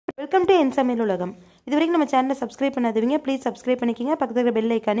Welcome to என் சமையல் உலகம். இது வரைக்கும் நம்ம சேனலை சப்ஸ்கிரைப் பண்ணாதவங்க ப்ளீஸ் சப்ஸ்கிரைப் பண்ணிக்கோங்க. பக்கத்தில் இருக்கிற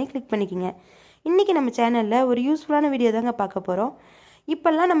பெல் ஐக்கானே கிளிக் பண்ணிக்கோங்க. இன்றைக்கி நம்ம சேனலில் ஒரு யூஸ்ஃபுல்லான வீடியோ தாங்க பார்க்க போகிறோம்.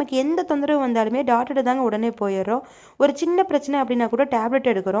 இப்போல்லாம் நமக்கு எந்த தொந்தரவு வந்தாலுமே டாக்டர்கிட்ட தாங்க உடனே போயிடுறோம். ஒரு சின்ன பிரச்சனை அப்படின்னா கூட டேப்லெட்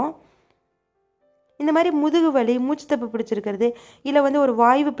எடுக்கிறோம். இந்த மாதிரி முதுகு வலி, மூச்சு தப்பு பிடிச்சிருக்கிறது, இல்லை ஒரு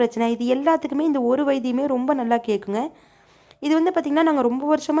வாய்வு பிரச்சனை, இது எல்லாத்துக்குமே இந்த ஒரு வைத்தியமே ரொம்ப நல்லா கேட்குங்க. இது பார்த்திங்கன்னா நாங்கள் ரொம்ப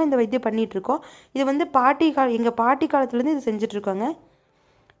வருஷமாக இந்த வைத்தியம் பண்ணிகிட்ருக்கோம். இது எங்கள் பாட்டி காலத்துலேருந்து இது செஞ்சிட்ருக்கோங்க.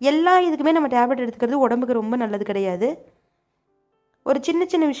 எல்லா இதுக்குமே நம்ம டேப்லெட் எடுத்துக்கிறது உடம்புக்கு ரொம்ப நல்லது கிடையாது. ஒரு சின்ன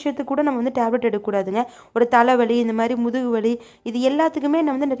சின்ன விஷயத்துக்கு கூட நம்ம டேப்லெட் எடுக்கக்கூடாதுங்க. ஒரு தலைவலி, இந்த மாதிரி முதுகு வலி, இது எல்லாத்துக்குமே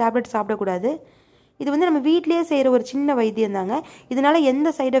நம்ம இந்த டேப்லெட் சாப்பிடக்கூடாது. இது நம்ம வீட்டிலேயே செய்கிற ஒரு சின்ன வைத்தியம் தாங்க. இதனால்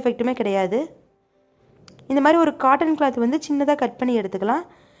எந்த சைடு எஃபெக்ட்டுமே கிடையாது. இந்த மாதிரி ஒரு காட்டன் கிளாத் சின்னதாக கட் பண்ணி எடுத்துக்கலாம்.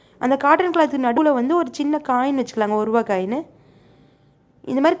 அந்த காட்டன் கிளாத்துக்கு நடுவில் ஒரு சின்ன காயின் வச்சுக்கலாங்க, 1 ரூபா காயின்.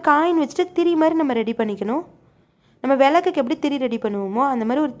 இந்த மாதிரி காயின் வச்சுட்டு திரி மாதிரி நம்ம ரெடி பண்ணிக்கணும். நம்ம விளக்குக்கு எப்படி திரி ரெடி பண்ணுவோமோ அந்த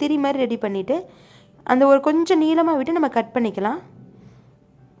மாதிரி ஒரு திரி மாதிரி ரெடி பண்ணிவிட்டு அந்த ஒரு கொஞ்சம் நீளமாக விட்டு நம்ம கட் பண்ணிக்கலாம்.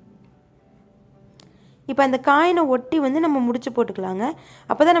 இப்போ அந்த காயினை ஒட்டி நம்ம முடிச்சு போட்டுக்கலாங்க.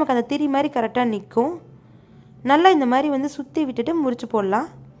 அப்போ தான் நமக்கு அந்த திரி மாதிரி கரெக்டாக நிற்கும். நல்லா இந்த மாதிரி சுற்றி விட்டுட்டு முடிச்சு போடலாம்.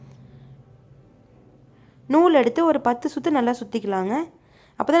 நூல் எடுத்து ஒரு 10 சுற்று நல்லா சுற்றிக்கலாங்க.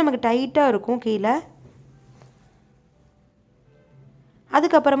 அப்போ தான் நமக்கு டைட்டாக இருக்கும் கீழே.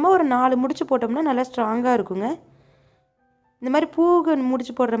 அதுக்கப்புறமா ஒரு 4 முடிச்சு போட்டோம்னா நல்லா ஸ்ட்ராங்காக இருக்குங்க. இந்த மாதிரி பூக்கு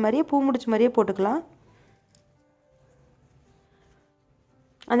முடிச்சு போடுற மாதிரியே பூ முடிச்சு மாதிரியே போட்டுக்கலாம்.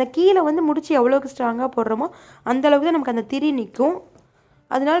 அந்த கீழே முடிச்சு எவ்வளோக்கு ஸ்ட்ராங்காக போடுறோமோ அந்தளவுக்கு தான் நமக்கு அந்த திரி நிற்கும்.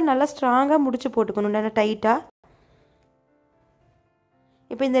 அதனால நல்லா ஸ்ட்ராங்காக முடிச்சு போட்டுக்கணும், நல்லா டைட்டாக.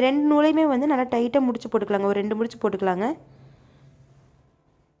 இப்போ இந்த 2 நூலையுமே நல்லா டைட்டாக முடிச்சு போட்டுக்கலாங்க. ஒரு 2 முடிச்சு போட்டுக்கலாங்க.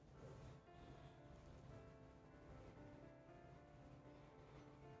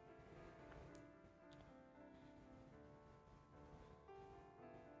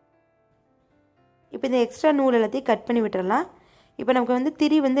 இப்போ இந்த எக்ஸ்ட்ரா நூல் எல்லாத்தையும் கட் பண்ணி விட்டுறலாம். இப்போ நமக்கு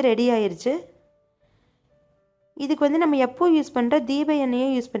திரி ரெடி ஆயிடுச்சு. இதுக்கு நம்ம எப்போ யூஸ் பண்ணுற தீப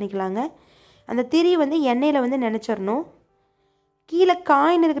எண்ணெயும் யூஸ் பண்ணிக்கலாங்க. அந்த திரி எண்ணெயில் நினச்சிடணும். கீழே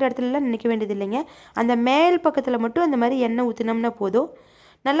காயின் இருக்கிற இடத்துலலாம் நினைக்க வேண்டியது இல்லைங்க. அந்த மேல் பக்கத்தில் மட்டும் அந்த மாதிரி எண்ணெய் ஊற்றினோம்னா போதும்.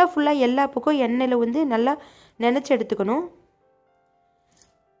 நல்லா ஃபுல்லாக எல்லா பக்கம் எண்ணெயில் நல்லா நினச்சி எடுத்துக்கணும்.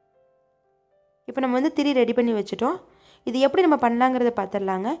 இப்போ நம்ம திரி ரெடி பண்ணி வச்சுட்டோம். இது எப்படி நம்ம பண்ணலாங்கிறத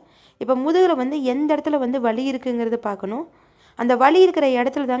பார்த்துடலாங்க. இப்போ முதுகில் எந்த இடத்துல வலி இருக்குங்கிறத பார்க்கணும். அந்த வலி இருக்கிற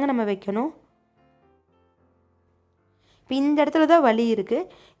இடத்துல தாங்க நம்ம வைக்கணும். இப்போ இந்த இடத்துல தான் வலி இருக்குது.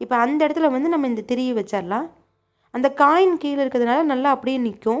 இப்போ அந்த இடத்துல நம்ம இந்த திரியை வச்சிடலாம். அந்த காயின் கீழே இருக்கிறதுனால நல்லா அப்படியே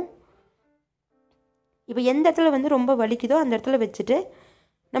நிற்கும். இப்போ எந்த இடத்துல ரொம்ப வலிக்குதோ அந்த இடத்துல வச்சுட்டு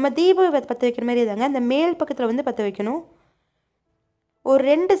நம்ம தீபம் பற்ற வைக்கிற மாதிரி தாங்க அந்த மேல் பக்கத்தில் பற்ற வைக்கணும். ஒரு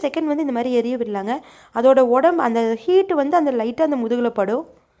 2 செகண்ட் இந்த மாதிரி எரிய விடலாங்க. அதோட உடம்பு அந்த ஹீட்டு அந்த லைட்டாக அந்த முதுகில் படும்.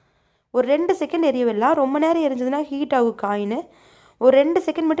 ஒரு 2 செகண்ட் எரிய விடலாம். ரொம்ப நேரம் எரிஞ்சதுன்னா ஹீட் ஆகும் காயின். ஒரு 2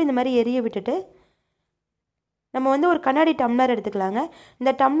 செகண்ட் மட்டும் இந்த மாதிரி எரிய விட்டுட்டு நம்ம ஒரு கண்ணாடி டம்ளர் எடுத்துக்கலாங்க.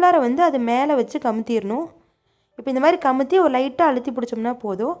 இந்த டம்ளரை அது மேலே வச்சு கமுத்திடணும். இப்போ இந்த மாதிரி கமுத்தி ஒரு லைட்டாக அழுத்தி பிடிச்சோம்னா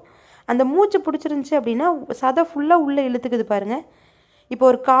போதும். அந்த மூச்சு பிடிச்சிருந்துச்சி அப்படின்னா சதை ஃபுல்லாக உள்ளே இழுத்துக்குது பாருங்கள். இப்போ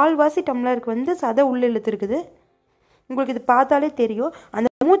ஒரு 1/4 டம்ளருக்கு சதை உள்ளே இழுத்துருக்குது. உங்களுக்கு இது பார்த்தாலே தெரியும். அந்த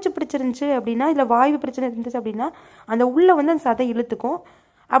மூச்சு பிடிச்சிருந்துச்சி அப்படின்னா இல்லை வாய்வு பிரச்சனை இருந்துச்சு அப்படின்னா அந்த உள்ளே அந்த சதை இழுத்துக்கும்.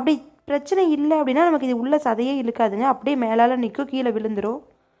 அப்படி பிரச்சனை இல்லை அப்படின்னா நமக்கு இது உள்ள சதையே இழுக்காதுங்க. அப்படியே மேலால் நிற்கும், கீழே விழுந்துடும்.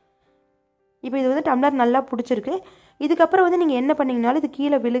 இப்போ இது டம்ளர் நல்லா பிடிச்சிருக்கு. இதுக்கப்புறம் நீங்கள் என்ன பண்ணிங்கனாலும் இது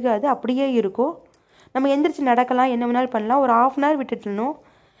கீழே விழுகாது, அப்படியே இருக்கும். நம்ம எந்திரிச்சு நடக்கலாம், என்ன வேணாலும் பண்ணலாம். ஒரு 1/2 hour விட்டுட்டணும்.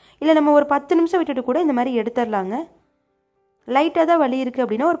 இல்லை நம்ம ஒரு 10 நிமிஷம் விட்டுட்டு கூட இந்த மாதிரி எடுத்துடலாங்க. லைட்டாக தான் வலி இருக்குது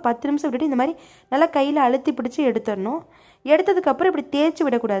அப்படின்னா ஒரு 10 நிமிஷம் விட்டுட்டு இந்த மாதிரி நல்லா கையில் அழுத்தி பிடிச்சி எடுத்துடணும். எடுத்ததுக்கப்புறம் இப்படி தேய்ச்சி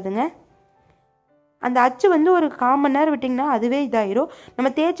விடக்கூடாதுங்க. அந்த அச்சு ஒரு 1/4 மணி நேரம் விட்டிங்கன்னா அதுவே இதாயிரும்.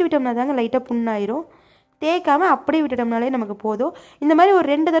 நம்ம தேய்ச்சி விட்டோம்னா தாங்க லைட்டாக புண்ணாயிரும். தேய்க்காமல் அப்படியே விட்டுட்டோம்னாலே நமக்கு போதும். இந்த மாதிரி ஒரு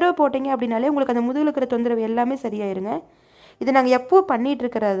 2 தடவை போட்டிங்க அப்படின்னாலே உங்களுக்கு அந்த முதுகில் இருக்கிற தொந்தரவு எல்லாமே சரியாயிருங்க. இது நாங்கள் எப்போவும் பண்ணிகிட்டு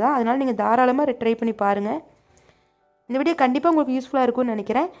இருக்கிறது தான். அதனால் நீங்கள் தாராளமாக ட்ரை பண்ணி பாருங்கள். இந்த வீடியோ கண்டிப்பாக உங்களுக்கு யூஸ்ஃபுல்லாக இருக்கும்னு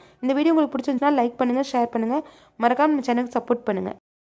நினைக்கிறேன். இந்த வீடியோ உங்களுக்கு பிடிச்சிருந்துச்சுன்னா லைக் பண்ணுங்கள், ஷேர் பண்ணுங்கள். மறக்காம நம்ம சேனலுக்கு சப்போர்ட் பண்ணுங்கள்.